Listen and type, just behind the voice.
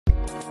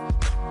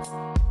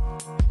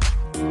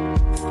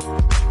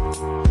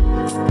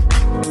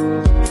All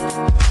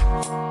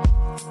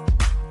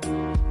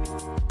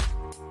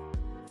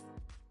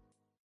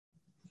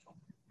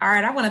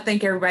right, I want to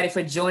thank everybody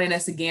for joining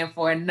us again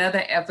for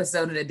another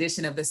episode and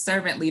edition of the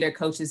Servant Leader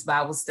Coaches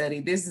Bible Study.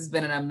 This has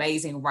been an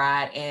amazing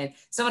ride, and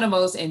some of the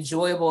most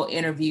enjoyable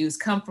interviews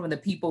come from the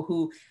people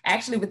who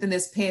actually within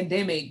this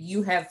pandemic,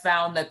 you have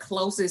found the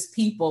closest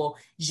people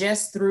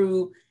just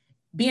through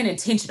being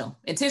intentional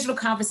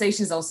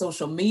conversations on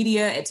social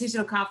media,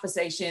 intentional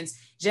conversations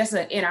just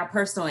in our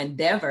personal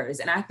endeavors.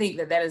 And I think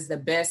that that is the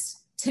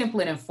best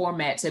template and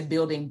format to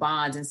building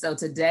bonds. And so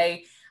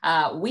today,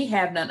 we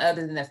have none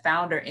other than the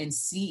founder and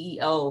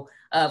CEO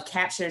of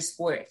Capture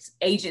Sports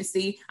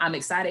Agency. I'm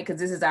excited because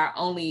this is our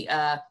only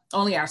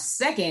our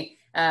second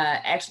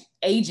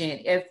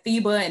agent,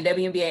 FIBA and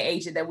WNBA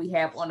agent that we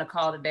have on the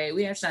call today.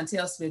 We have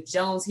Chauntiel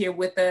Smith-Jones here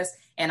with us,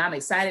 and I'm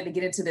excited to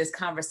get into this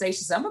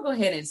conversation. So I'm gonna go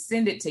ahead and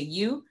send it to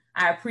you.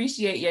 I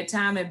appreciate your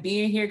time and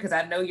being here because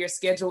I know your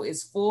schedule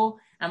is full.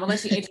 I'm gonna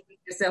let you introduce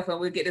yourself and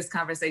we'll get this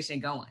conversation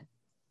going.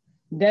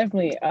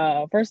 Definitely.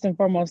 First and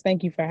foremost,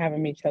 thank you for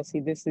having me, Chelsea.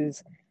 This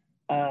is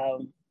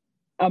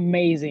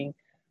amazing.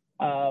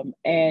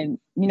 And,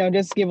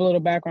 just to give a little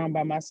background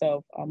by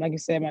myself, like I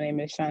said, my name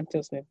is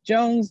Chauntiel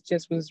Smith-Jones,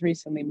 just was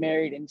recently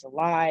married in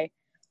July.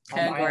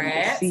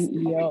 Congrats. I am the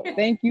CEO.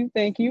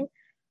 Thank you.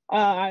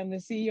 I'm the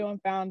CEO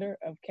and founder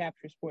of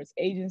Capture Sports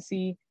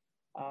Agency.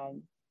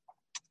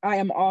 I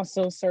am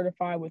also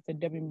certified with the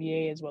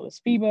WNBA as well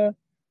as FIBA.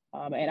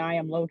 And I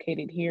am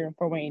located here in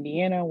Fort Wayne,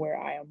 Indiana, where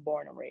I am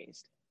born and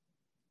raised.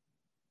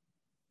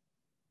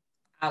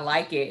 I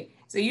like it.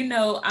 So,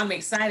 I'm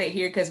excited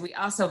here because we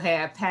also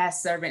have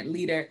past servant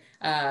leader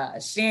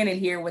Shannon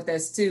here with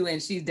us too.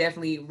 And she's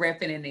definitely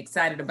repping and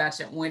excited about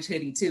your orange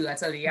hoodie too. I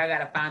told you, y'all got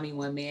to find me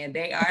one, man.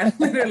 They are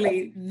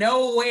literally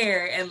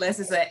nowhere unless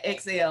it's an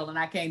XL and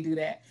I can't do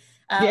that.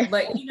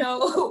 But,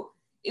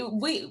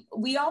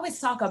 we always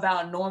talk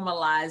about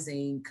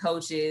normalizing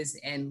coaches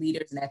and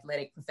leaders and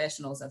athletic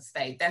professionals of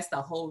faith. That's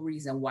the whole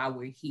reason why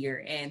we're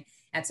here. And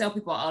I tell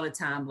people all the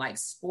time, like,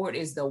 sport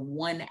is the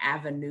one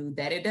avenue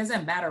that it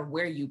doesn't matter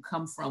where you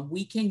come from.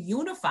 We can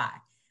unify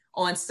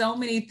on so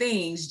many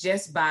things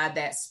just by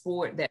that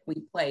sport that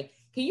we play.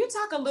 Can you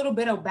talk a little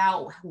bit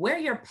about where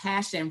your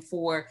passion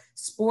for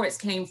sports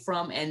came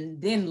from and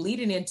then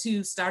leading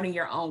into starting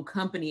your own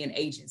company and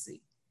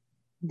agency?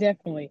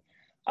 Definitely.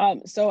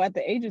 So at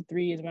the age of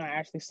 3 is when I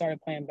actually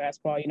started playing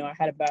basketball. I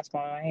had a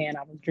basketball in my hand.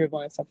 I was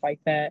dribbling and stuff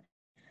like that.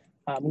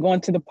 Going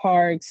to the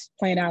parks,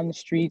 playing out in the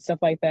streets, stuff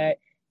like that.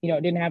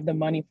 Didn't have the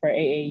money for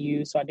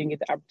AAU, so I didn't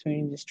get the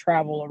opportunity to just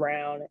travel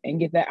around and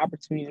get that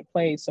opportunity to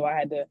play. So I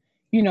had to,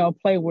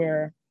 play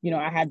where,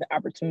 I had the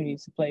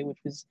opportunities to play, which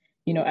was,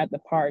 at the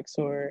parks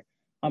or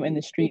in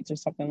the streets or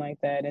something like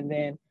that. And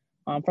then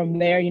from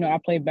there, I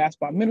played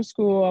basketball in middle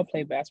school. I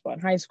played basketball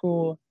in high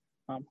school.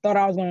 Thought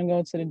I was going to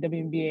go to the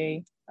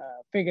WNBA.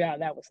 Figured out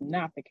that was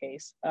not the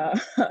case.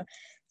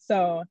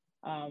 So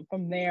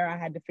from there, I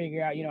had to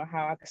figure out,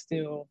 how I could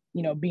still,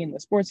 be in the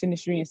sports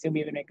industry and still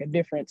be able to make a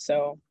difference.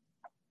 So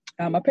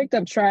I picked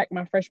up track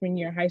my freshman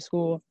year in high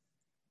school.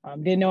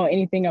 Didn't know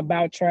anything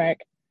about track.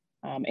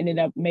 Ended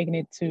up making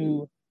it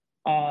to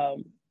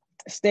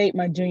state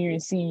my junior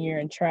and senior year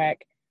in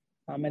track.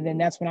 And then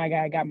that's when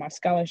I got my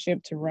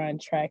scholarship to run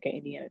track at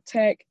Indiana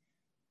Tech.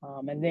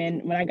 And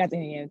then when I got to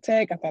Indiana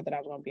Tech, I thought that I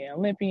was going to be an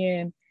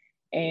Olympian.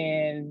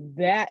 And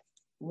that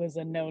was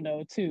a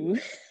no-no too.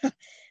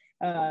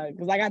 Because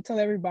like I tell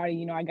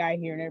everybody, I got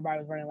here and everybody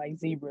was running like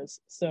zebras.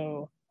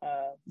 So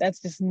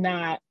that's just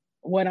not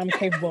what I'm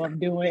capable of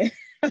doing.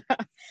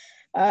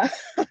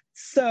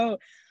 So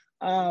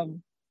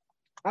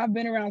I've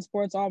been around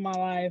sports all my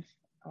life.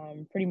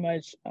 Pretty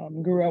much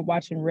grew up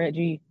watching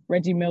Reggie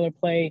Miller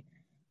play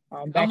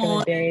back in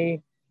the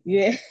day.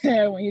 Yeah,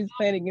 when he was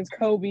playing against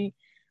Kobe.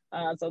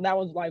 So that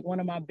was like one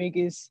of my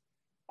biggest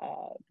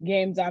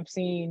games I've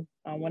seen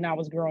when I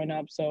was growing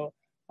up. So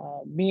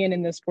being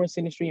in the sports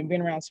industry and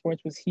being around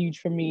sports was huge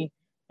for me.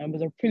 It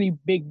was a pretty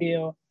big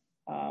deal.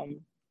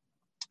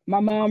 My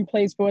mom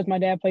played sports. My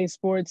dad played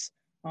sports.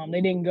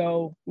 They didn't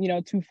go,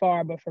 too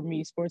far, but for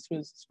me, sports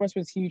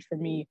was huge for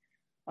me.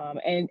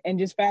 And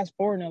just fast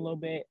forwarding a little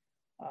bit.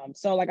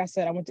 So like I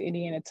said, I went to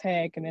Indiana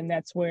Tech, and then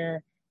that's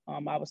where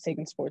I was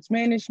taking sports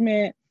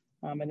management.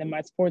 And then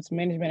my sports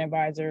management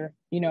advisor,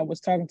 was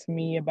talking to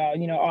me about,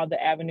 all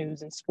the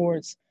avenues in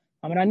sports.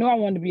 And I knew I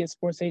wanted to be a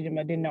sports agent,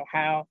 but I didn't know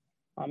how.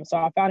 So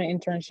I found an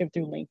internship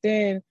through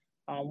LinkedIn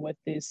with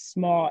this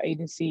small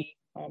agency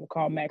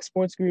called Max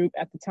Sports Group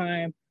at the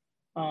time.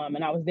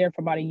 And I was there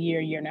for about a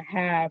year and a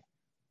half.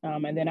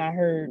 And then I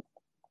heard,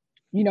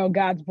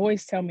 God's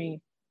voice tell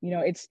me,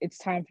 it's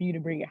time for you to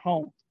bring it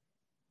home.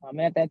 And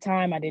at that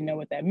time, I didn't know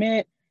what that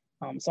meant.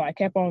 So I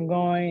kept on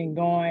going.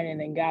 And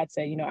then God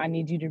said, I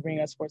need you to bring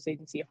a sports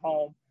agency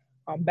home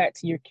back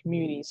to your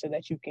community so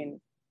that you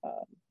can,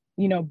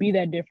 be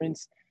that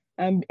difference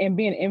and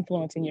be an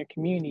influence in your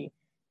community.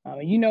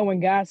 When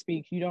God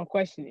speaks, you don't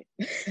question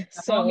it.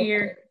 So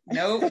here,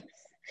 nope.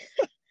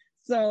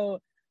 So,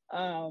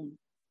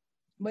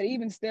 but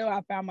even still,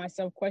 I found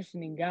myself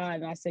questioning God,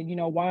 and I said,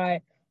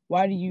 why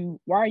why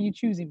are you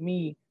choosing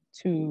me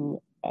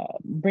to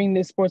bring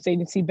this sports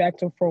agency back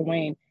to Fort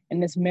Wayne in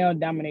this male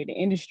dominated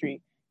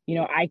industry?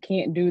 I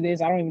can't do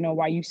this. I don't even know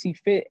why you see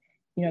fit,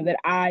 that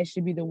I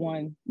should be the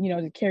one,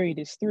 to carry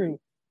this through.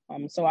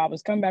 So I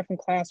was coming back from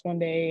class one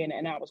day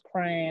and I was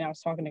crying. I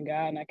was talking to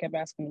God and I kept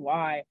asking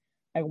why,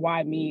 like,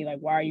 why me? Like,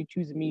 why are you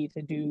choosing me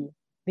to do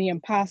the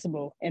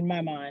impossible in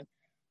my mind?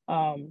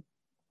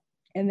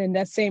 And then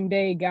that same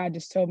day, God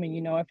just told me,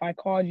 if I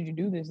called you to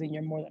do this, then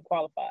you're more than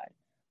qualified.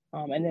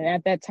 And then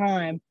at that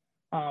time,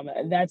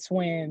 that's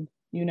when,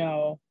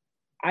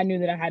 I knew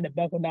that I had to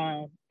buckle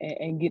down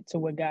and get to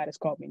what God has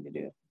called me to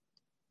do.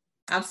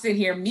 I'm sitting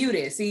here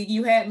muted. See,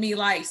 you had me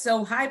like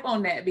so hype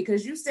on that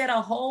because you said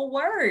a whole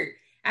word.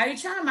 I be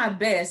trying my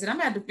best, and I'm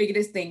gonna have to figure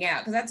this thing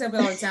out because I tell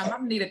people all the time I'm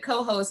gonna need a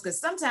co-host because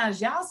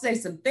sometimes y'all say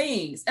some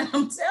things, and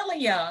I'm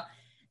telling y'all,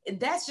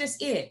 that's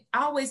just it.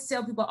 I always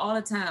tell people all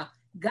the time,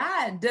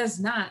 God does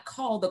not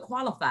call the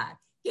qualified;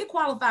 He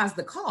qualifies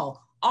the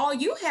call. All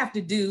you have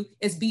to do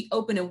is be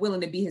open and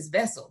willing to be His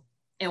vessel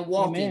and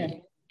walk in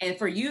it. And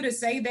for you to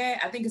say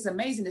that, I think it's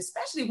amazing,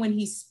 especially when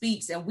He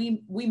speaks, and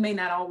we may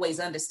not always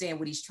understand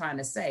what He's trying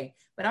to say,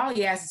 but all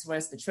He asks is for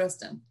us to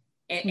trust Him.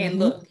 And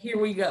look, here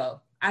we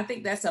go. I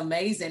think that's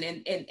amazing.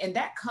 And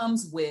that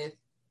comes with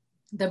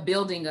the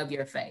building of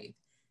your faith.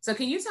 So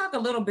can you talk a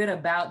little bit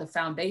about the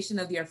foundation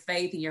of your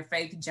faith and your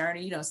faith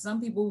journey? Some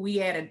people we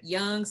had it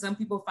young, some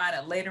people find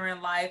it later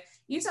in life.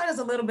 You tell us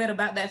a little bit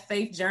about that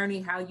faith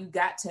journey, how you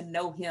got to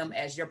know Him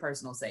as your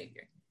personal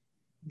savior.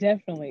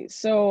 Definitely.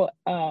 So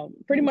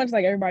pretty much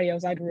like everybody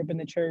else, I grew up in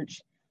the church.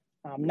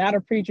 Not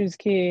a preacher's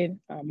kid.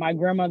 My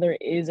grandmother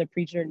is a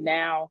preacher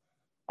now.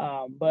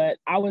 But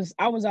I was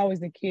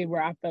always the kid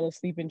where I fell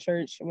asleep in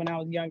church when I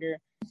was younger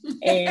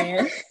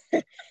and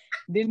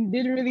didn't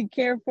really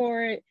care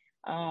for it.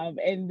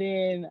 And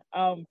then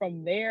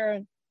from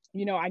there,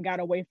 I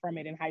got away from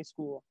it in high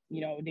school,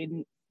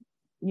 didn't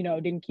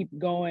keep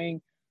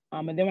going.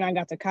 And then when I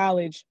got to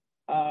college,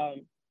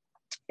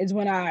 is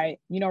when I,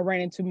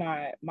 ran into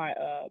my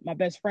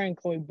best friend,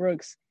 Chloe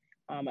Brooks.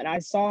 And I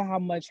saw how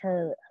much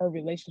her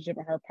relationship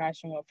and her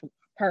passion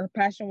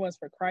was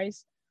for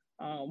Christ.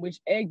 Which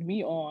egged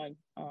me on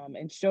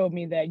and showed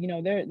me that,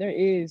 there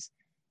is,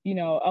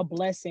 a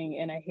blessing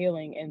and a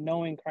healing in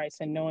knowing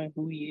Christ and knowing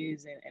who He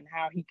is and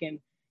how He can,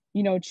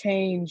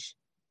 change,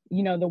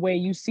 the way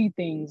you see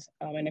things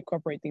and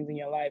incorporate things in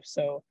your life.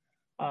 So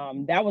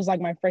that was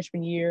like my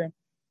freshman year.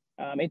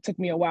 It took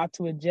me a while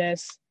to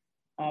adjust.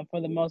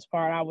 For the most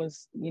part, I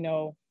was,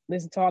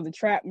 listening to all the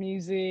trap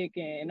music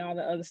and all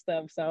the other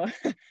stuff. So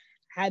I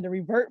had to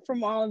revert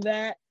from all of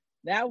that.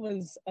 That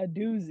was a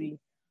doozy.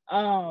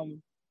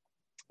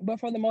 But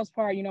for the most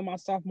part, my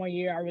sophomore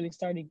year, I really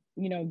started,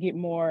 get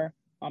more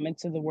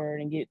into the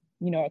Word and get,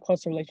 a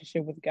closer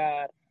relationship with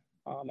God.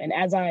 And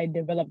as I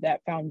developed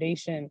that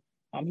foundation,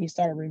 He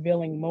started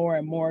revealing more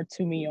and more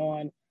to me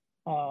on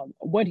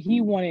what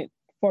He wanted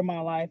for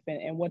my life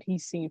and what He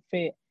seen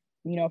fit,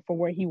 for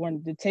where He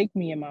wanted to take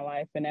me in my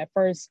life. And at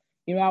first,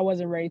 I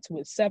wasn't ready to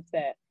accept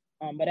that.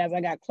 But as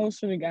I got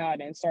closer to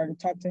God and started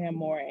to talk to Him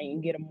more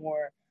and get a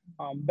more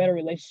better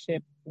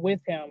relationship with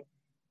Him,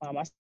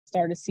 I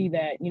started to see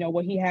that,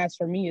 what He has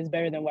for me is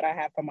better than what I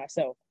have for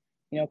myself,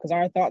 because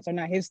our thoughts are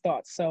not His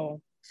thoughts.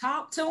 So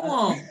talk to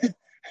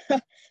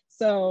Him.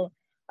 So,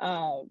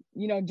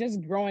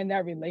 just growing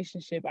that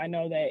relationship, I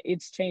know that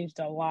it's changed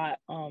a lot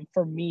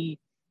for me.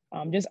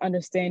 Just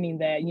understanding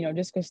that,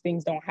 just because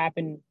things don't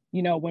happen,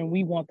 when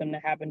we want them to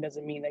happen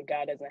doesn't mean that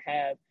God doesn't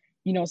have,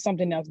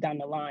 something else down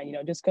the line.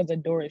 Just because a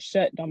door is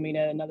shut don't mean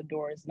that another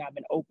door has not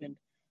been opened.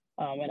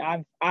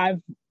 And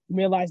I've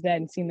realized that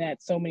and seen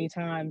that so many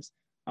times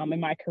in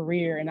my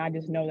career. And I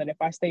just know that if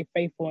I stay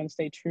faithful and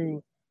stay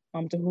true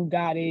to who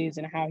God is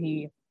and how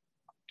He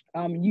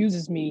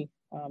uses me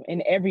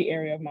in every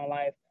area of my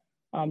life,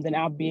 then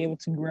I'll be able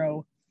to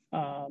grow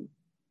and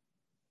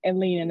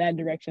lean in that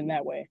direction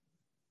that way.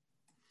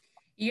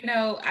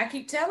 I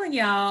keep telling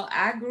y'all,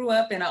 I grew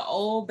up in an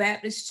old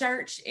Baptist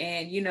church.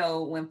 And,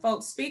 when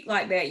folks speak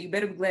like that, you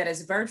better be glad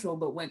it's virtual.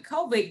 But when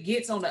COVID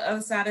gets on the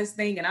other side of this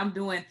thing and I'm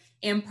doing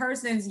in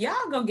persons,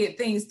 y'all gonna get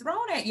things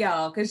thrown at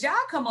y'all because y'all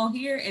come on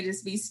here and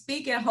just be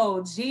speaking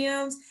whole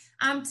gems.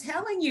 I'm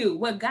telling you,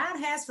 what God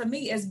has for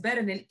me is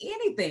better than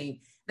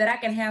anything that I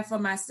can have for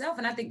myself.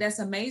 And I think that's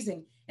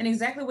amazing. And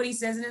exactly what He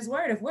says in His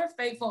Word, if we're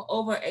faithful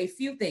over a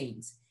few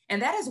things,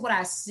 and that is what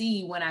I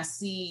see when I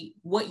see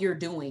what you're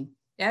doing.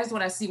 That is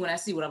what I see when I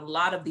see what a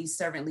lot of these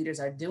servant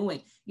leaders are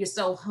doing. You're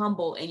so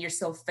humble and you're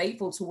so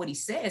faithful to what He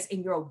says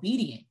and you're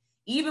obedient,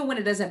 even when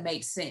it doesn't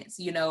make sense,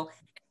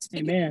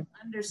 Amen.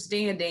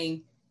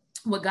 Understanding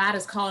what God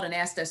has called and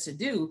asked us to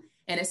do,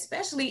 and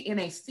especially in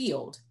a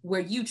field where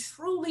you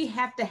truly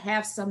have to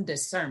have some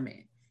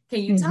discernment.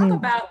 Can you talk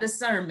about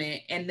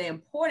discernment and the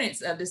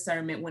importance of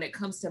discernment when it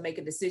comes to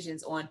making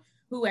decisions on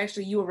who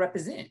actually you will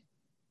represent?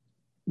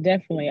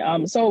 Definitely.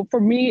 So for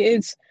me,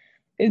 it's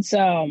this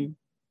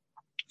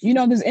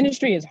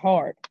industry is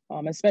hard,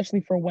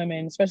 especially for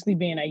women, especially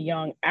being a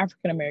young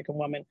African-American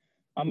woman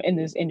in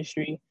this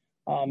industry,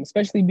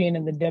 especially being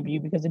in the W,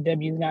 because the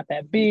W is not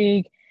that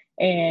big.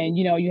 And,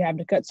 you have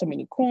to cut so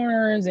many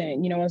corners,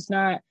 and,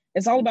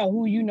 it's all about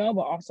who you know,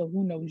 but also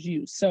who knows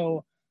you.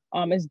 So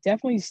it's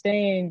definitely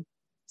staying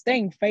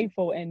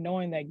faithful and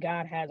knowing that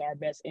God has our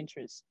best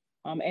interests.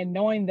 And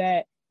knowing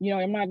that,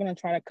 I'm not going to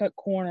try to cut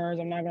corners.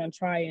 I'm not going to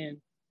try and,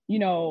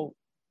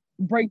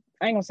 I ain't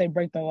gonna say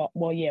break the law.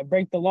 Well, yeah,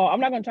 break the law. I'm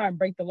not gonna try and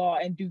break the law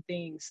and do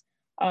things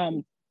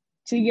to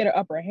get an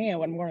upper hand.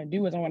 What I'm gonna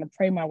do is I'm gonna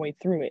pray my way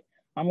through it.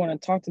 I'm gonna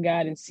talk to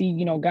God and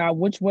see, God,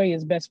 which way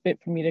is best fit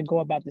for me to go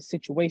about the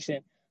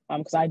situation.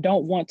 Because I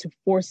don't want to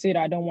force it.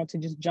 I don't want to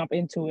just jump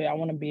into it. I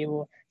want to be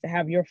able to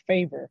have your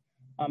favor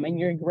and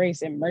your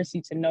grace and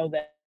mercy to know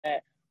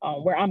that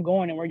where I'm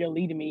going and where you're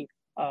leading me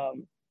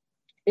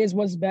is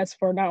what's best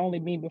for not only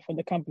me, but for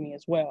the company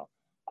as well.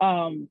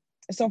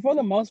 So for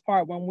the most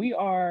part, when we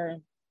are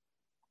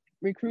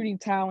recruiting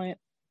talent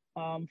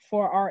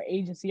for our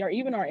agency or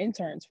even our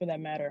interns for that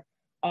matter,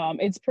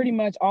 it's pretty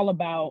much all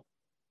about,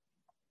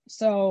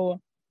 we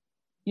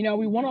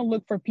want to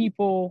look for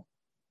people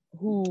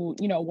who,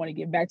 want to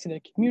give back to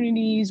their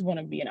communities, want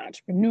to be an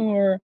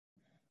entrepreneur,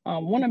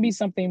 want to be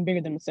something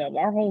bigger than themselves.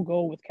 Our whole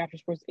goal with Capture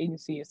Sports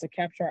Agency is to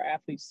capture our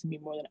athletes to be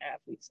more than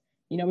athletes.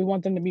 We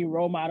want them to be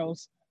role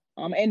models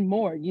and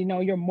more.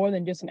 You're more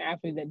than just an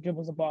athlete that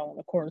dribbles a ball on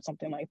the court or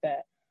something like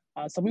that.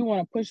 So we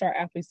want to push our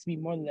athletes to be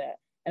more than that.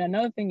 And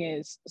another thing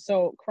is,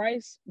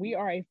 Christ, we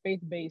are a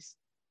faith-based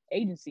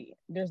agency.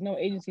 There's no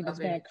agency that's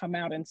going to come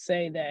out and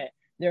say that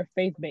they're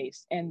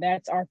faith-based. And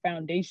that's our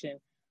foundation,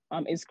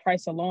 is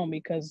Christ alone,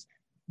 because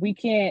we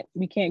can't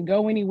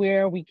go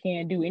anywhere. We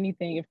can't do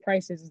anything if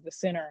Christ is the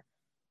center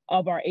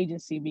of our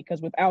agency,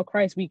 because without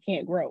Christ, we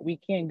can't grow. We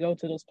can't go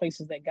to those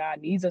places that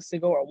God needs us to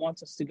go or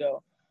wants us to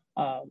go.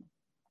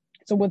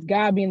 So with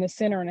God being the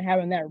center and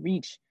having that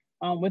reach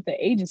with the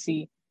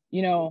agency,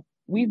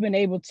 we've been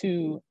able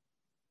to,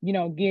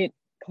 get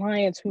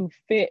clients who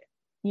fit,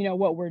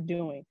 what we're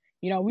doing.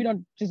 We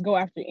don't just go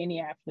after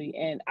any athlete.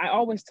 And I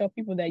always tell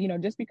people that,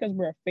 just because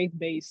we're a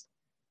faith-based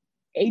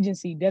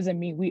agency doesn't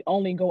mean we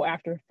only go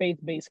after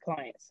faith-based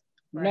clients.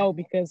 Right. No,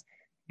 because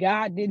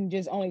God didn't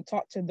just only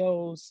talk to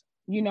those,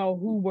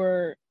 who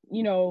were,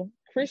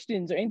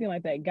 Christians or anything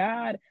like that.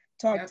 God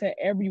talked to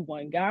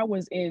everyone. God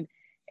was in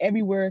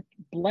everywhere,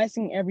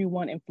 blessing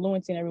everyone,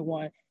 influencing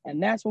everyone.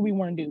 And that's what we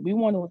want to do. We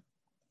want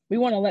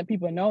to let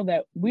people know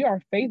that we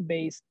are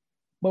faith-based,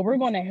 but we're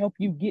going to help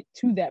you get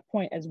to that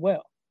point as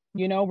well.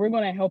 We're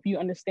going to help you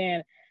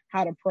understand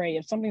how to pray.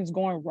 If something's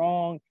going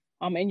wrong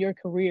in your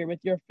career with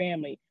your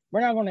family, we're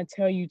not going to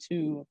tell you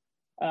to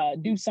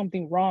do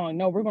something wrong.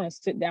 No, we're going to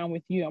sit down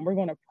with you and we're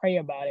going to pray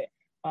about it.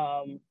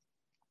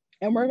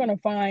 And we're going to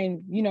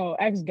find,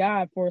 ask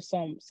God for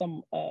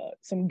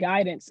some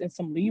guidance and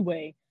some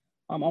leeway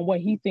on what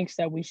he thinks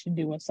that we should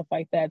do and stuff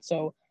like that.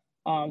 So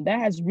that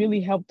has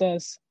really helped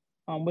us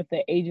with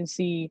the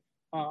agency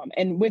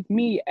and with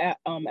me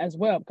as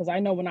well, because I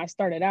know when I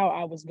started out,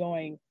 I was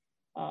going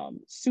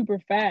super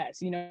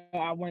fast.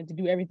 I wanted to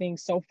do everything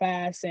so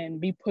fast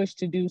and be pushed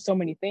to do so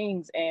many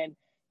things. And,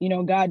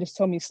 God just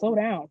told me, slow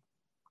down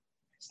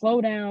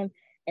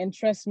and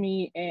trust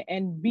me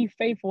and be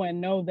faithful and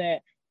know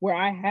that where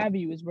I have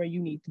you is where you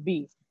need to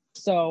be.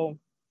 So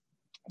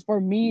for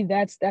me,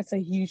 that's a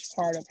huge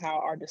part of how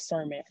our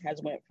discernment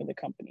has went for the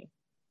company.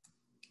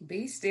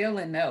 Be still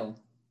and know.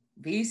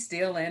 Be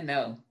still and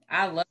know.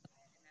 I love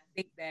that. And I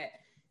think that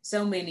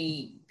so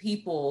many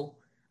people,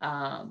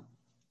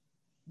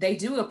 they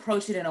do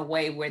approach it in a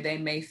way where they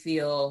may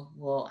feel,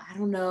 well, I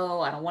don't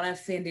know, I don't want to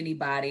offend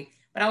anybody.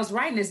 But I was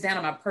writing this down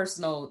on my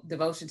personal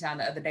devotion time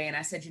the other day, and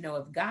I said,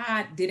 if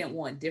God didn't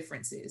want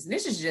differences, and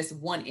this is just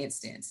one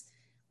instance,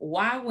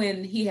 why,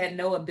 when he had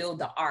Noah build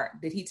the ark,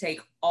 did he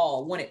take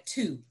wanted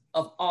two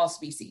of all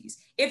species?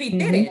 If he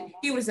didn't,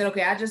 he would have said,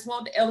 okay, I just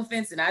want the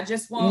elephants and I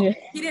just want,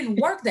 he didn't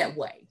work that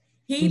way.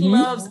 He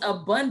loves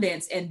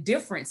abundance and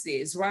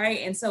differences, right?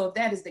 And so if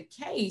that is the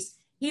case,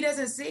 he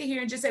doesn't sit here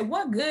and just say,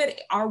 what good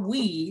are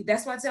we?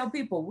 That's why I tell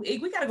people,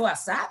 we got to go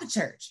outside the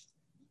church.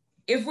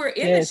 If we're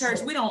in the church,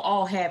 we don't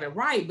all have it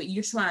right, but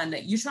you're trying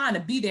to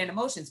be there in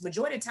emotions.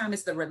 Majority of the time,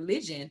 it's the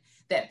religion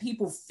that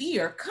people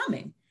fear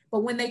coming.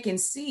 But when they can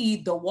see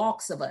the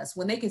walks of us,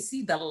 when they can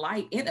see the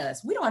light in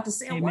us, we don't have to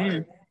say a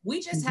word. We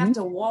just have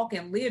to walk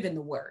and live in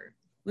the word.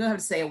 We don't have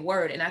to say a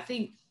word. And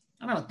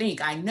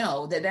I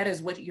know that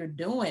is what you're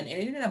doing.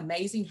 And isn't it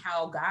amazing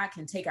how God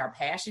can take our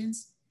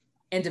passions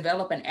and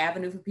develop an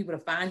avenue for people to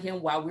find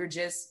him while we're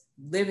just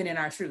living in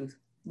our truth,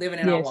 living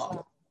in our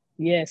walk?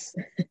 Yes.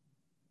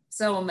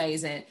 So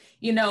amazing.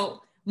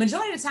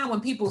 Majority of the time when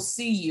people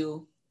see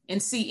you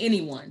and see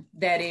anyone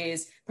that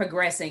is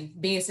progressing,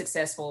 being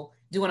successful,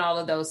 doing all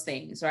of those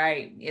things,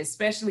 right?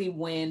 Especially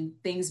when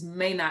things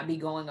may not be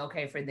going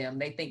okay for them.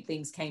 They think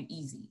things came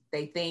easy.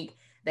 They think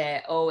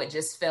that, it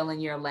just fell in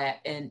your lap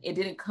and it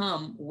didn't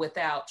come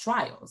without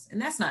trials.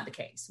 And that's not the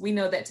case. We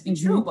know that to be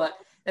true, but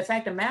the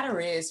fact of the matter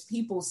is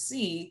people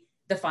see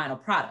the final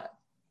product.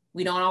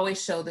 We don't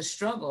always show the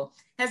struggle.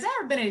 Has there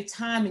ever been a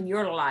time in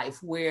your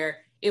life where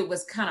it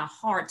was kind of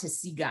hard to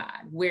see God,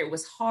 where it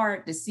was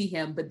hard to see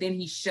him, but then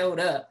he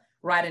showed up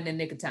right in the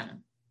nick of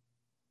time?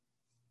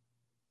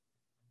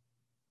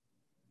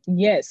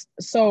 Yes.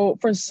 So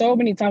for so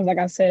many times, like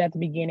I said at the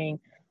beginning,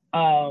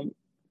 um,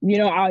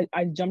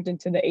 I jumped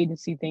into the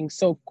agency thing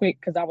so quick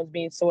because I was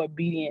being so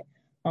obedient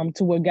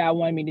to what God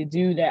wanted me to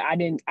do that I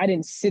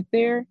didn't sit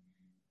there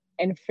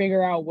and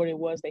figure out what it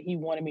was that he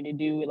wanted me to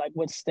do, like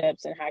what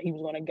steps and how he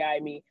was going to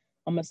guide me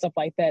and stuff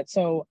like that.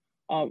 So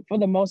for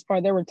the most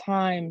part, there were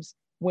times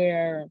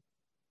where,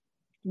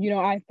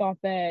 I thought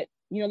that,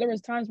 there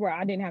was times where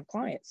I didn't have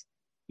clients.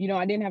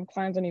 I didn't have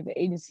clients underneath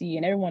the agency,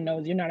 and everyone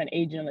knows you're not an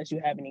agent unless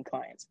you have any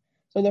clients.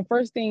 So the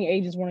first thing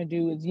agents want to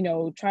do is,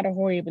 try to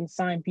hurry up and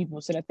sign people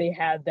so that they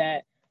have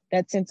that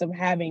sense of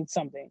having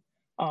something.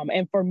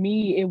 And for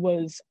me, it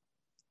was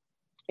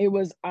I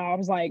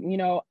was like,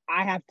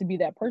 I have to be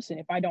that person.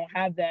 If I don't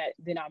have that,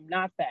 then I'm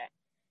not that.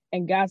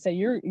 And God said,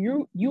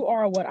 you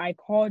are what I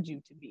called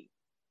you to be.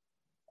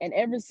 And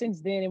ever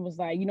since then, it was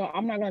like,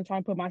 I'm not going to try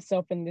and put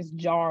myself in this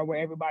jar where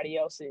everybody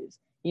else is.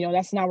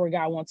 That's not where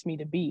God wants me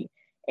to be.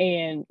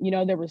 And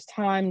there was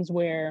times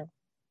where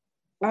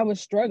I was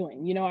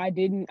struggling. I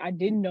didn't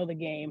know the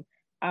game.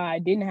 I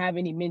didn't have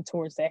any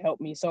mentors that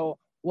helped me. So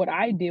what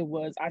I did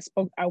was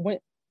I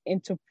went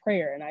into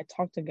prayer and I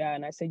talked to God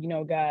and I said,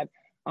 God,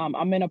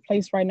 I'm in a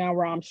place right now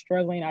where I'm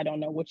struggling. I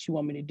don't know what you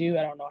want me to do.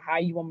 I don't know how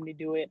you want me to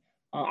do it.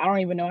 I don't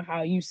even know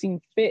how you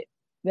seem fit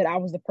that I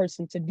was the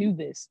person to do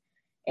this.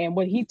 And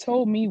what he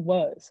told me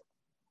was,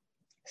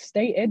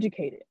 stay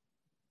educated.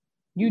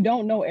 You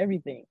don't know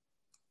everything.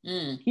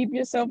 Keep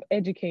yourself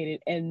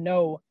educated and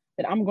know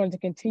that I'm going to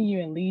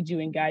continue and lead you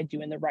and guide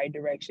you in the right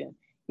direction.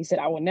 He said,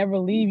 I will never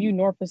leave you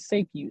nor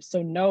forsake you.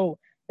 So know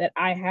that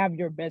I have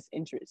your best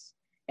interests.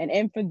 And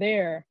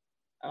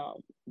um,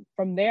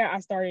 from there, I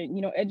started,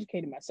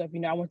 educating myself.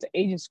 I went to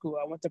agent school.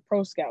 I went to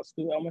pro scout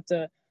school. I went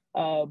to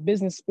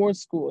business sports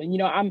school.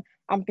 And,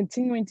 I'm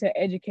continuing to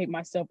educate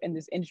myself in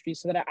this industry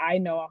so that I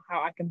know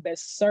how I can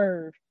best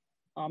serve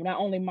not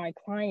only my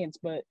clients,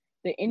 but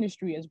the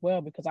industry as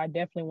well, because I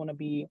definitely want to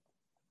be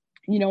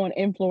an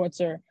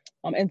influencer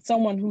and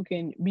someone who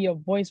can be a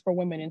voice for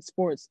women in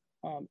sports.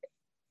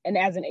 And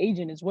as an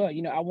agent as well,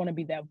 I want to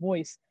be that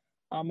voice.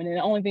 And then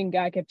the only thing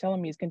God kept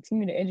telling me is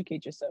continue to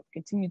educate yourself,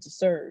 continue to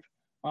serve.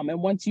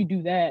 And once you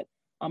do that,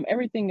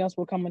 everything else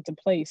will come into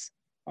place.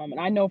 And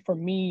I know for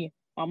me,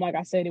 like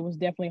I said, it was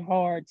definitely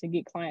hard to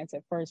get clients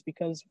at first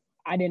because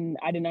I didn't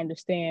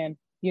understand,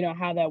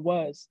 how that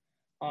was.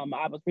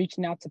 I was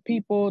reaching out to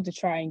people to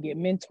try and get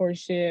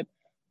mentorship,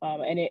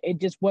 and it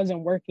just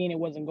wasn't working. It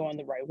wasn't going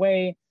the right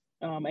way.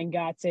 And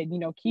God said,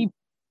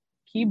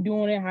 keep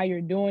doing it how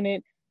you're doing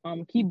it.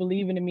 Keep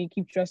believing in me,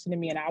 keep trusting in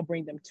me, and I'll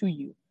bring them to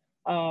you.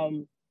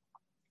 Um,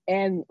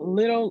 and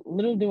little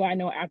do I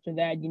know after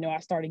that, I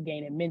started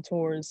gaining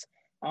mentors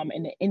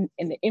in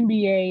the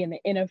NBA and the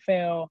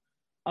NFL,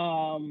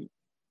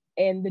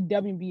 and the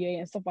WNBA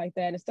and stuff like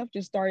that. And stuff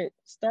just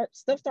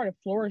started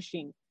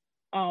flourishing.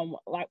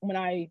 Like when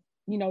I,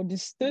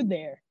 just stood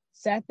there,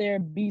 sat there,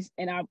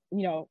 and I,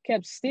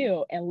 kept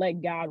still and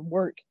let God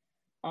work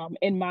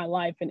in my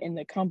life and in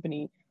the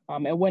company.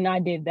 And when I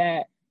did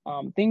that,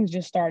 things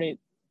just started,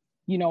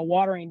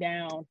 watering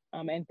down,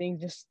 and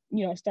things just,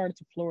 started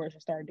to flourish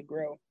and started to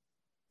grow.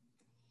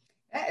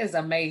 That is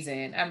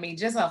amazing. I mean,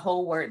 just a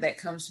whole word that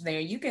comes from there.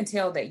 You can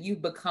tell that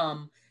you've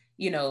become,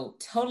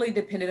 totally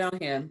dependent on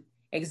him,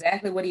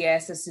 exactly what he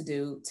asks us to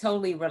do,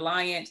 totally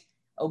reliant,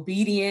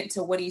 obedient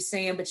to what he's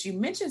saying. But you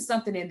mentioned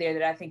something in there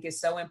that I think is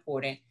so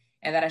important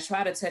and that I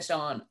try to touch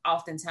on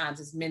oftentimes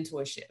is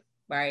mentorship,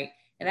 right?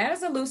 And that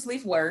is a loose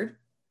leaf word,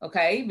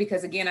 okay?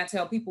 Because again, I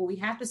tell people we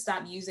have to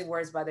stop using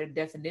words by their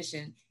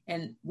definition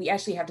and we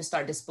actually have to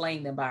start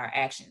displaying them by our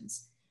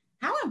actions.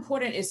 How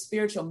important is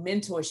spiritual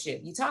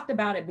mentorship? You talked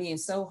about it being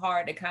so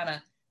hard to kind of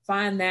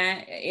find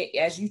that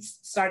as you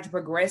start to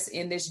progress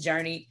in this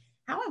journey.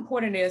 How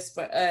important it is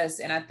for us,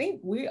 and I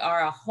think we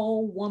are a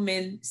whole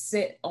woman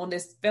sit on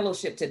this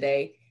fellowship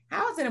today.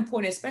 How is it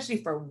important, especially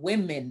for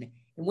women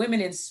and women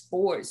in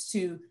sports,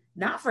 to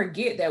not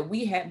forget that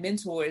we have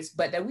mentors,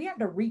 but that we have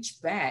to reach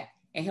back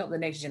and help the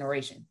next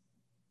generation?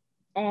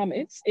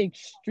 It's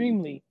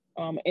extremely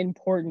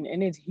important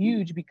and it's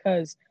huge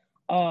because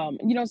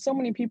so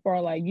many people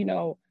are like,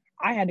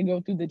 I had to go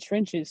through the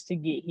trenches to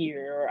get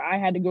here, or I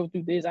had to go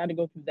through this, I had to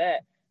go through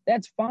that.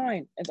 That's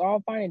fine. It's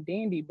all fine and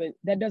dandy, but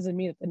that doesn't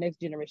mean that the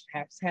next generation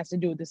has to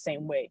do it the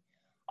same way.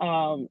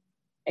 Um,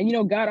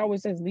 and God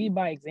always says lead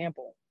by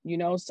example,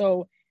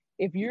 so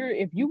if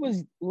you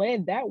was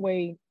led that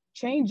way,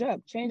 change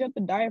up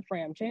the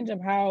diaphragm, change up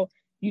how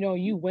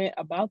you went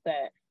about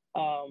that.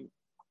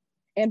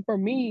 And for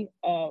me,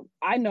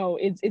 I know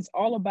it's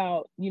all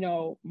about,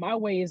 my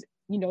way is,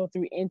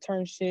 through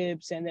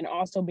internships and then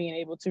also being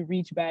able to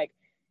reach back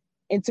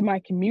into my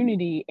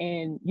community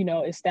and,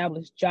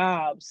 establish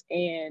jobs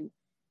and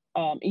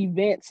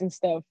events and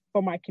stuff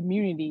for my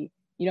community.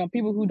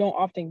 People who don't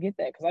often get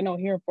that, because I know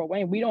here in Fort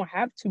Wayne, we don't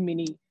have too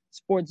many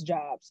sports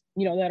jobs,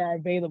 that are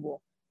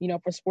available,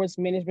 for sports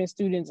management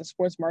students and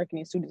sports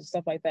marketing students and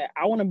stuff like that.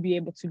 I want to be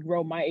able to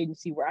grow my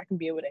agency where I can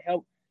be able to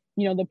help,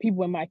 the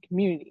people in my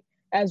community,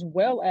 as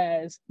well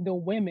as the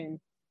women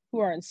who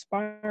are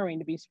inspiring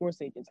to be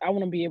sports agents. I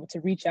want to be able to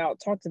reach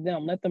out, talk to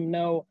them, let them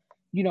know,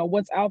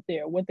 what's out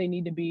there, what they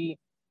need to be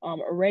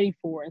ready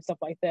for and stuff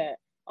like that.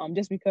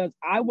 Just because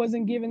I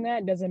wasn't given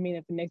that doesn't mean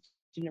that the next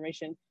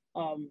generation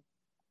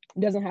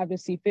doesn't have to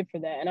see fit for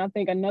that. And I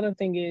think another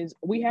thing is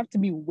we have to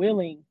be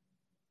willing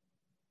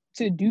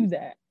to do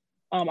that.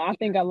 I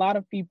think a lot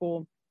of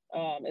people,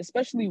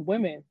 especially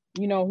women,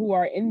 who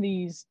are in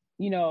these,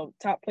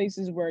 top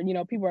places where,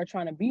 people are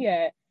trying to be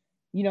at,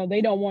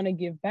 they don't want to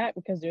give back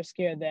because they're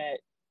scared that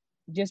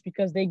just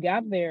because they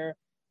got there,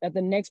 that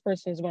the next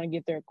person is going to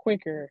get there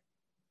quicker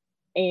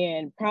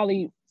and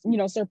probably,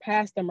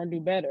 surpass them or do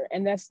better.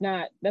 And that's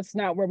not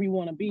where we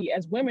want to be.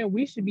 As women,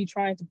 we should be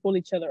trying to pull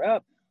each other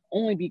up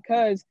only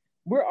because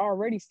we're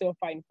already still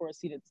fighting for a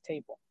seat at the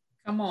table.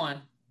 Come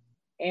on.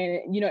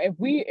 And,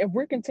 if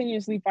we're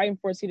continuously fighting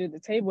for a seat at the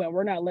table and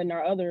we're not letting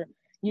our other,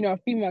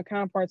 female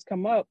counterparts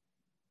come up,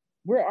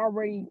 we're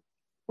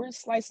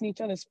slicing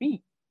each other's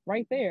feet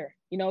right there,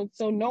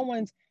 so no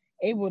one's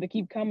able to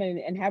keep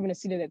coming and having a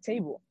seat at the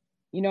table.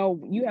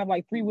 You have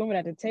like 3 women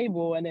at the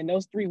table, and then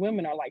those 3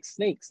 women are like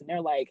snakes, and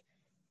they're like,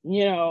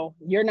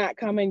 you're not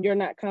coming, you're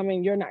not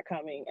coming, you're not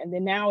coming. And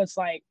then now it's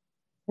like,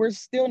 we're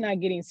still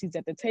not getting seats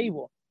at the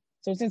table.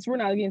 So since we're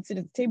not getting seats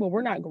at the table,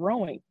 we're not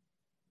growing,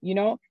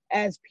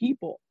 as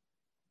people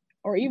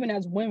or even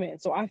as women.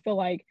 So I feel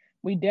like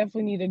we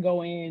definitely need to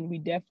go in. We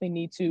definitely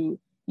need to,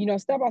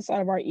 step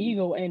outside of our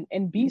ego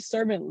and be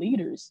servant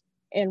leaders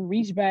and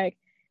reach back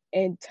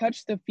and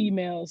touch the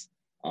females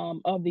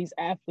of these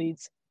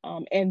athletes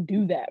and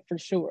do that for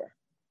sure.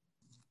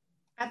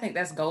 I think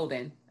that's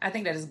golden. I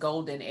think that is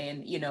golden.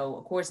 And,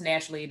 of course,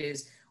 naturally, it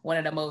is one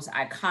of the most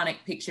iconic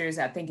pictures.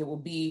 I think it will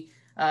be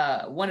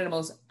one of the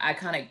most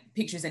iconic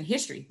pictures in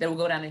history that will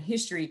go down in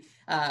history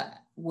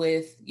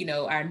with,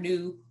 our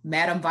new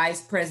Madam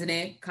Vice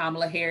President,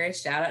 Kamala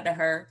Harris, shout out to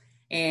her,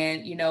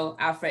 and,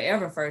 our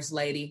forever First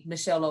Lady,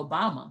 Michelle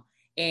Obama.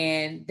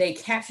 And they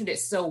captured it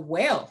so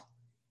well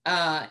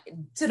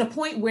to the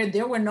point where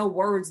there were no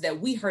words that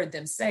we heard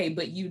them say,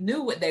 but you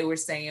knew what they were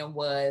saying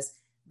was,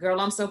 girl,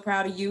 I'm so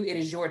proud of you. It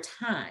is your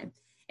time.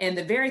 And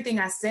the very thing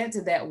I said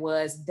to that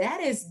was,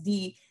 that is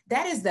the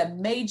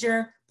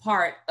major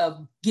part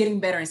of getting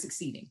better and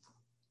succeeding.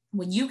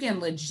 When you can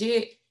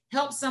legit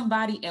help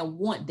somebody and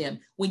want them,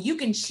 when you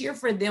can cheer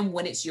for them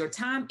when it's your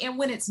time and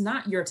when it's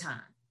not your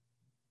time,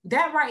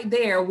 that right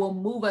there will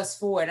move us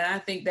forward. And I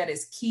think that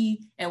is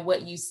key in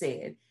what you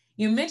said.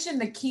 You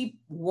mentioned the key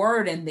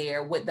word in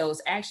there with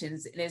those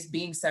actions, and it's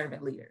being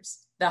servant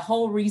leaders. The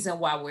whole reason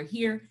why we're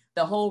here,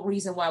 the whole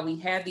reason why we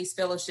have these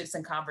fellowships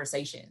and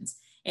conversations.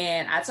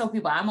 And I tell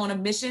people I'm on a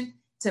mission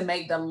to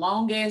make the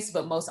longest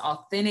but most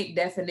authentic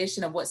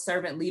definition of what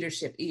servant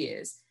leadership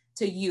is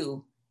to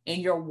you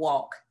in your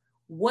walk.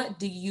 What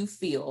do you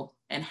feel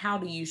and how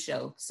do you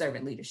show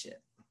servant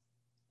leadership?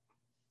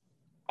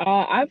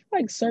 I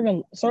feel like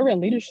servant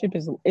leadership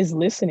is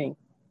listening.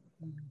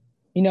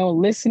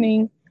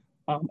 Listening,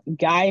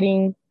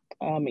 guiding,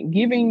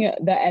 giving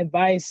the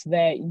advice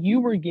that you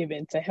were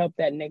given to help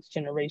that next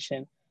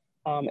generation.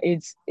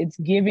 It's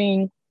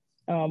giving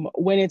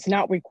when it's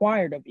not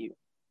required of you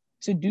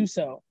to do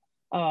so.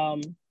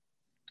 And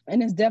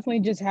it's definitely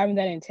just having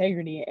that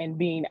integrity and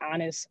being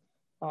honest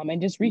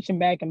and just reaching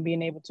back and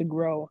being able to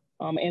grow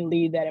and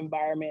lead that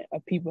environment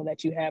of people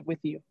that you have with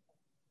you.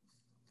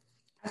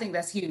 I think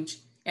that's huge.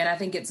 And I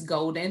think it's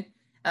golden.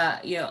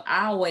 I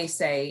always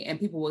say, and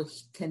people will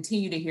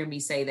continue to hear me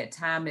say, that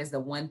time is the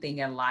one thing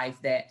in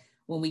life that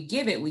when we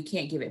give it, we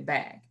can't give it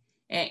back.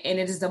 And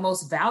it is the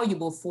most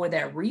valuable for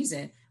that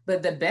reason.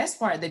 But the best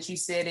part that you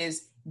said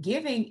is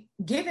giving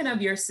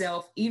of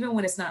yourself, even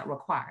when it's not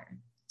required.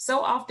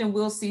 So often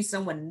we'll see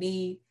someone in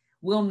need.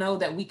 We'll know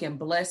that we can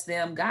bless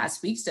them. God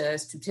speaks to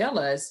us to tell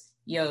us,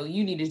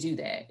 you need to do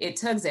that. It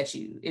tugs at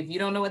you. If you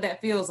don't know what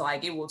that feels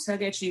like, it will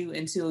tug at you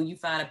until you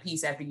find a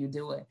peace after you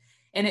do it.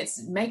 And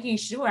it's making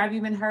sure, I've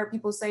even heard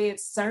people say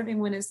it's serving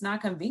when it's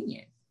not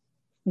convenient.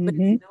 Mm-hmm. But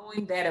it's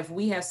knowing that if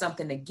we have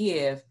something to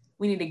give,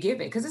 we need to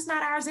give it because it's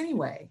not ours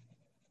anyway.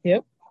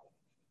 Yep.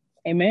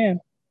 Amen.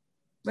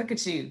 Look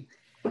at you.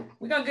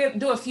 We're going to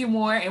do a few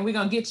more and we're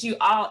going to get you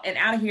all and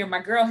out of here.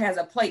 My girl has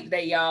a plate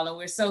today, y'all, and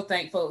we're so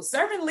thankful.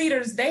 Servant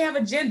leaders, they have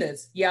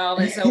agendas, y'all.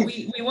 And so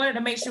we wanted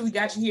to make sure we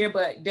got you here,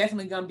 but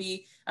definitely going to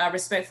be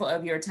respectful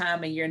of your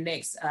time and your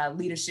next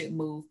leadership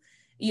move.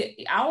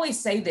 I always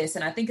say this,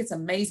 and I think it's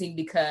amazing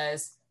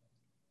because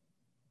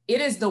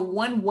it is the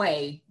one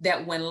way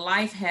that when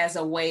life has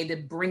a way to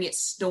bring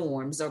its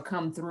storms or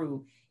come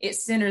through, it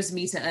centers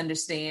me to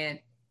understand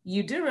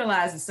you do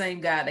realize the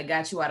same God that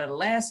got you out of the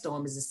last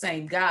storm is the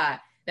same God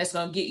that's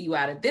going to get you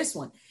out of this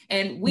one.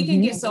 And we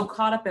can get so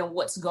caught up in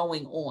what's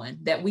going on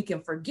that we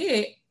can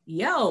forget,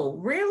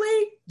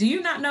 really? Do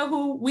you not know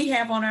who we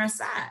have on our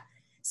side?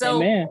 So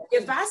Amen.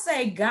 If I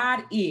say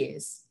God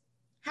is,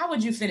 how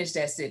would you finish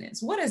that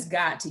sentence? What is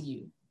God to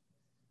you?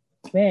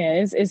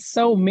 Man, it's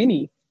so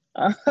many.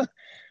 I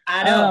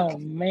know. Oh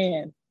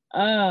man.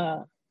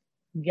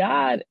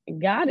 God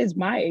is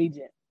my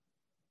agent.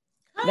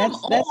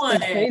 That's the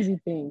crazy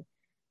thing.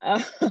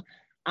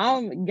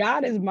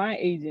 God is my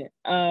agent.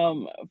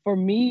 For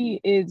me,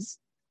 it's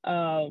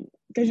because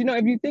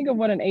if you think of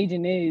what an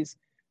agent is,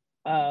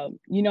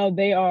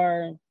 they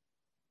are,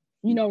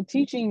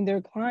 teaching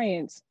their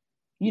clients,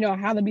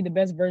 how to be the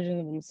best version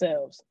of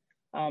themselves,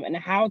 and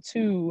how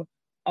to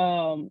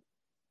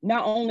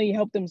not only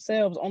help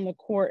themselves on the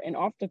court and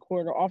off the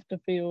court or off the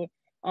field,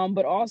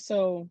 but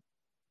also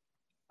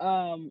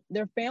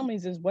their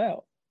families as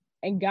well.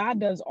 And God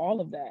does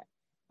all of that.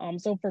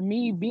 So for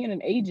me, being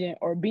an agent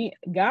or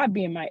God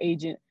being my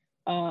agent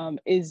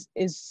is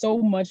so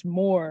much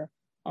more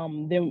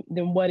than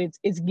what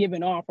it's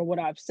given off or what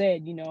I've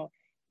said.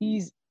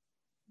 He's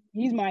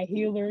he's my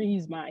healer.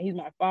 He's my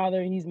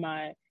father. He's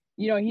my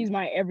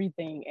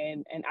everything.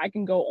 And I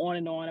can go on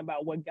and on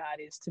about what God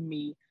is to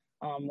me.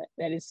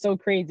 That is so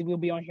crazy. We'll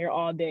be on here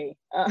all day.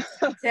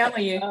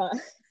 Telling you.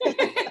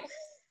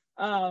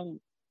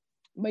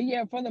 But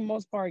yeah, for the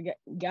most part,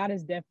 God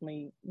is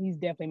he's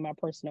definitely my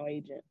personal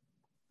agent.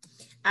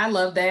 I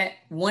love that.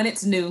 One,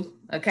 it's new.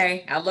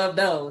 Okay. I love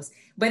those.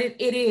 But it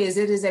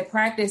is a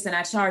practice. And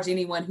I charge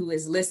anyone who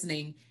is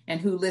listening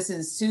and who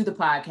listens to the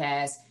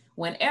podcast,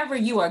 whenever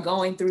you are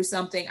going through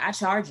something, I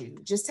charge you,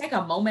 just take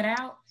a moment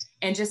out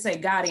and just say,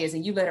 God is,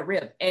 and you let it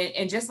rip.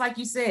 And just like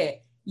you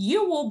said,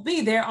 you will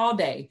be there all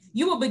day.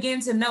 You will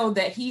begin to know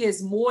that he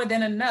is more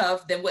than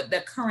enough than what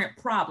the current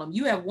problem.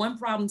 You have one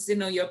problem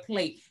sitting on your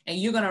plate and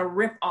you're going to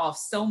rip off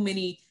so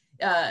many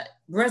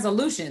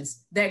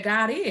resolutions that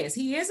God is.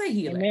 He is a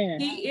healer.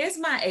 Amen. He is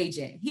my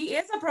agent. He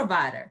is a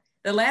provider.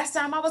 The last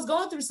time I was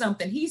going through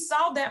something, he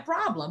solved that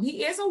problem.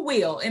 He is a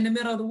wheel in the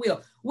middle of the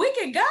wheel. We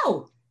could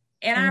go.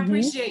 And I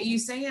appreciate you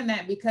saying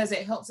that, because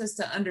it helps us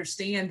to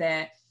understand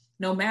that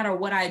no matter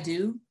what I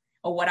do,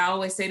 or what I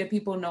always say to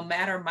people, no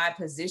matter my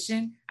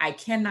position, I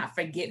cannot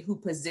forget who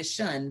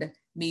positioned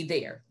me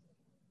there.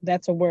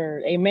 That's a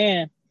word.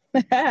 Amen.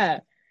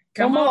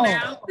 Come on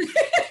now.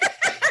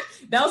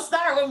 Don't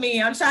start with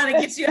me. I'm trying to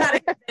get you out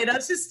of here.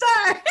 Don't you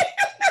start.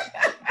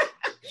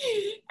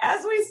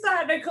 As we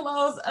start to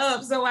close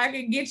up so I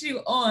can get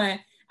you on,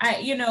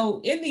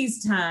 in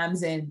these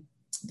times, and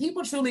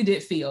people truly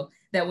did feel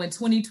that when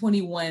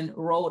 2021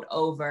 rolled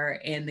over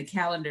and the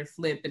calendar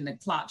flipped and the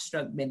clock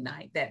struck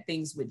midnight, that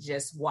things would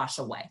just wash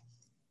away.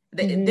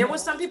 There were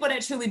some people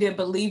that truly did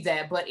believe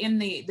that, but in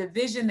the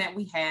vision that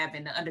we have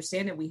and the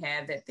understanding we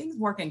have that things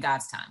work in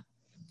God's time.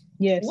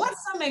 Yes.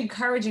 What's some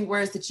encouraging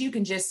words that you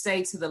can just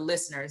say to the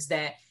listeners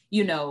that,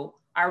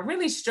 are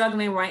really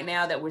struggling right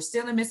now, that we're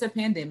still in the midst of a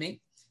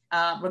pandemic,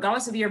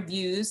 regardless of your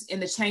views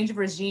in the change of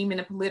regime in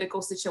a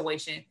political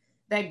situation,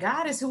 that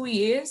God is who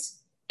he is,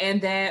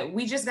 and that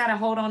we just got to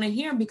hold on to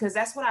him, because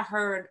that's what I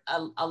heard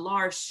a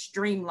large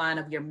streamline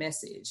of your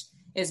message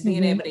is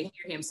being able to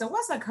hear him. So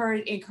what's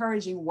an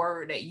encouraging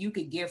word that you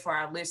could give for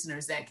our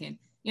listeners that can,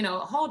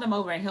 hold them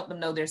over and help them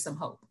know there's some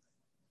hope?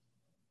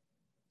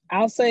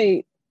 I'll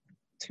say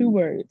 2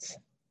 words,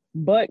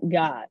 but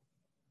God.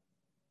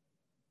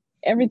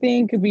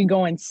 Everything could be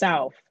going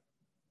south,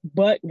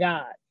 but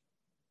God.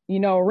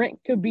 Rent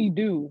could be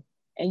due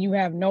and you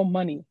have no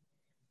money,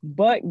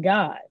 but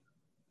God.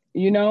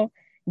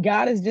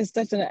 God is just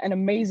such an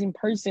amazing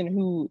person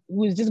who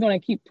is just going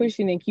to keep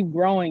pushing and keep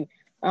growing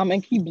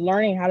and keep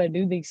learning how to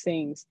do these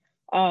things.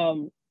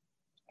 So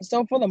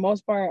for the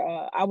most part,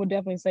 I would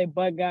definitely say,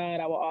 but God.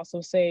 I will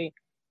also say,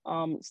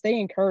 stay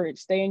encouraged,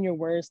 stay in your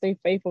word, stay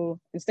faithful,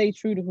 and stay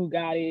true to who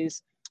God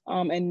is.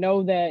 And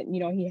know that,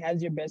 he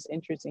has your best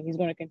interest, and he's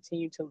going to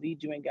continue to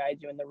lead you and guide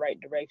you in the right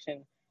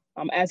direction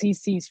as he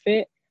sees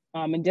fit.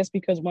 And just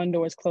because one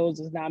door is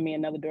closed does not mean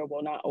another door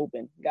will not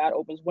open. God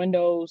opens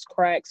windows,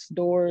 cracks,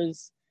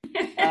 doors,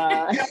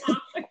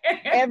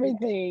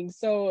 everything.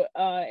 So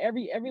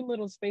every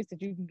little space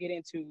that you can get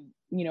into,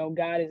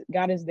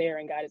 God is there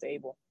and God is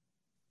able.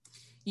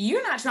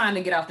 You're not trying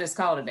to get off this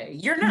call today.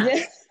 You're not.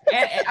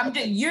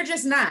 You're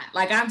just not.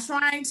 Like, I'm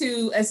trying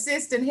to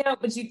assist and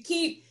help, but you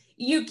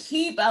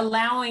keep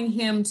allowing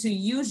him to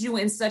use you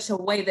in such a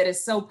way that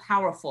is so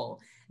powerful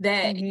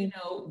that,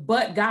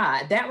 but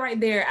God, that right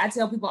there, I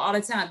tell people all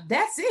the time,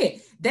 that's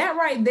it. That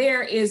right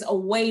there is a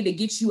way to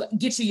get you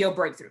your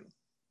breakthrough.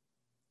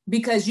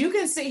 Because you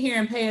can sit here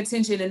and pay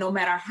attention, and no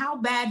matter how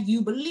bad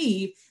you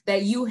believe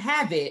that you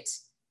have it,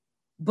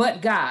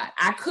 but God,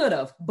 I could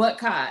have, but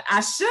God,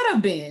 I should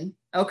have been,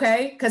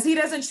 okay? Because he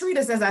doesn't treat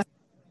us as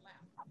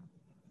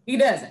he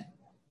doesn't.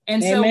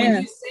 And so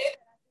when you say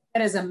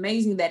that is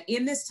amazing, that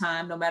in this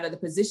time, no matter the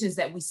positions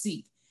that we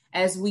seek,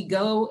 as we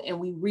go and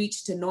we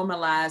reach to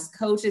normalize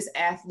coaches,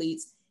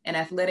 athletes, and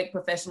athletic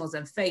professionals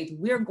in faith,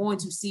 we're going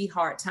to see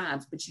hard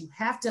times, but you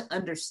have to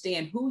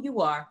understand who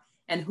you are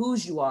and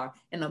whose you are.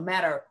 And no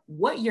matter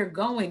what you're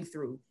going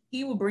through,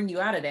 he will bring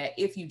you out of that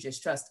if you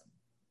just trust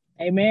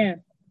him.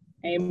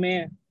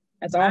 Amen.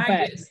 That's all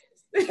facts.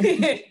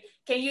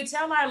 Can you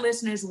tell our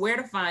listeners where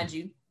to find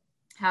you,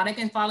 how they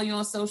can follow you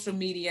on social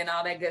media and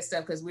all that good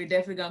stuff? Because we're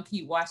definitely going to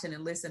keep watching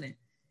and listening.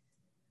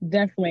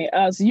 Definitely.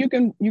 So you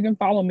can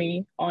follow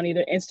me on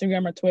either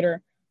Instagram or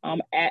Twitter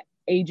at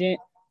agent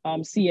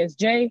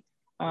CSJ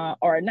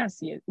or not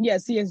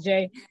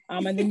CSJ.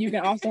 And then you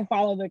can also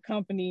follow the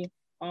company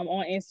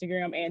on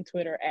Instagram and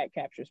Twitter at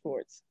Capture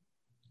Sports.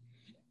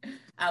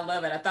 I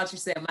love it. I thought you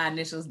said my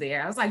initials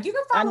there. I was like, you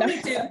can I follow know.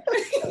 me too.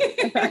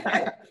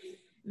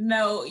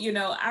 No,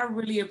 I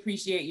really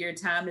appreciate your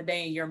time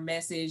today and your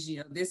message.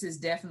 This is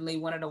definitely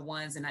one of the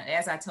ones. And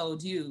as I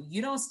told you,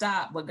 you don't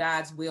stop what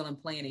God's will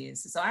and plan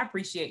is. So I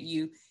appreciate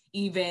you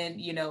even,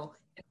 to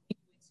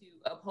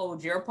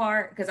uphold your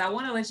part, because I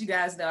want to let you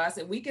guys know. I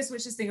said, we can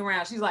switch this thing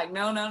around. She's like,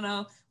 no, no,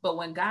 no. But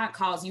when God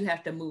calls, you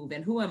have to move.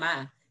 And who am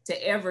I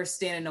to ever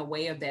stand in the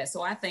way of that?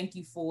 So I thank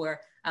you for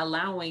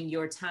allowing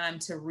your time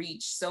to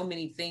reach so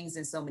many things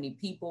and so many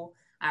people.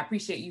 I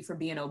appreciate you for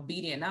being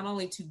obedient, not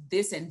only to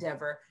this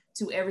endeavor,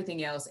 to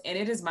everything else. And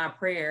it is my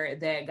prayer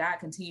that God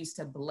continues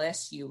to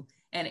bless you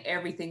and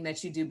everything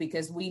that you do,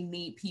 because we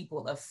need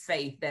people of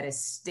faith that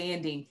is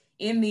standing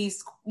in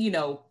these,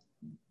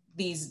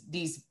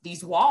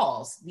 these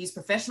walls, these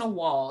professional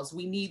walls.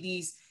 We need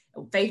these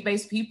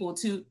faith-based people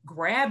to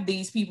grab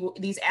these people,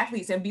 these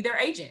athletes, and be their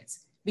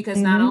agents, because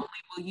not only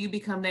will you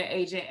become their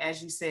agent,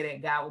 as you said,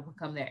 that God will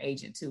become their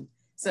agent too.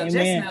 So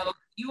Amen. Just know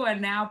you are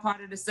now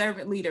part of the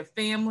Servant Leader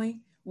family.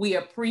 We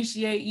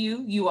appreciate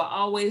you. You are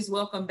always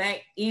welcome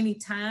back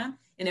anytime.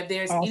 And if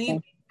there's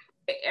anything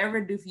I ever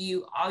do for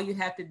you, all you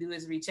have to do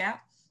is reach out.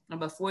 And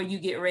before you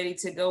get ready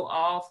to go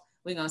off,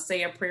 we're going to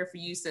say a prayer for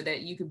you so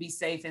that you could be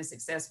safe and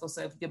successful.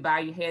 So if you could bow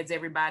your heads,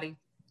 everybody.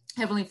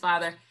 Heavenly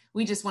Father,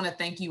 we just want to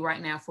thank you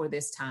right now for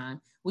this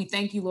time. We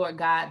thank you, Lord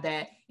God,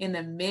 that in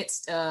the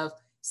midst of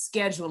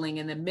scheduling,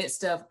 in the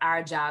midst of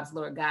our jobs,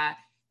 Lord God,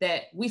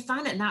 that we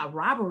find it not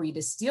robbery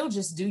to still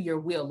just do your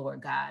will,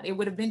 Lord God. It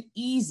would have been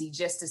easy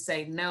just to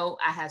say, no,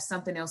 I have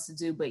something else to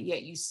do, but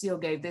yet you still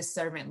gave this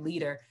servant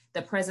leader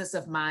the presence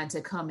of mind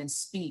to come and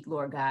speak,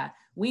 Lord God.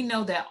 We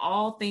know that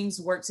all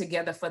things work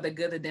together for the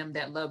good of them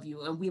that love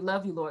you. And we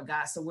love you, Lord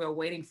God, so we're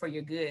waiting for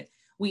your good.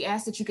 We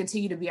ask that you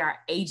continue to be our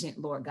agent,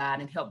 Lord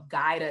God, and help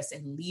guide us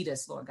and lead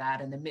us, Lord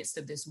God, in the midst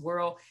of this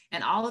world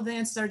and all of the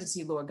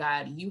uncertainty, Lord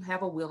God. You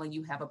have a will and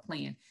you have a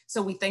plan.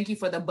 So we thank you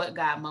for the but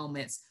God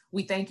moments.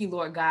 We thank you,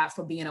 Lord God,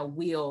 for being a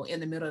wheel in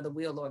the middle of the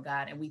wheel, Lord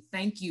God. And we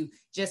thank you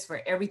just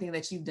for everything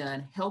that you've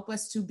done. Help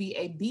us to be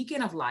a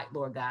beacon of light,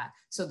 Lord God,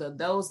 so that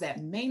those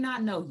that may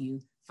not know you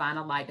find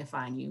a light to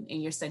find you.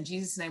 In your son,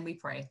 Jesus' name we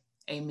pray.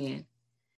 Amen.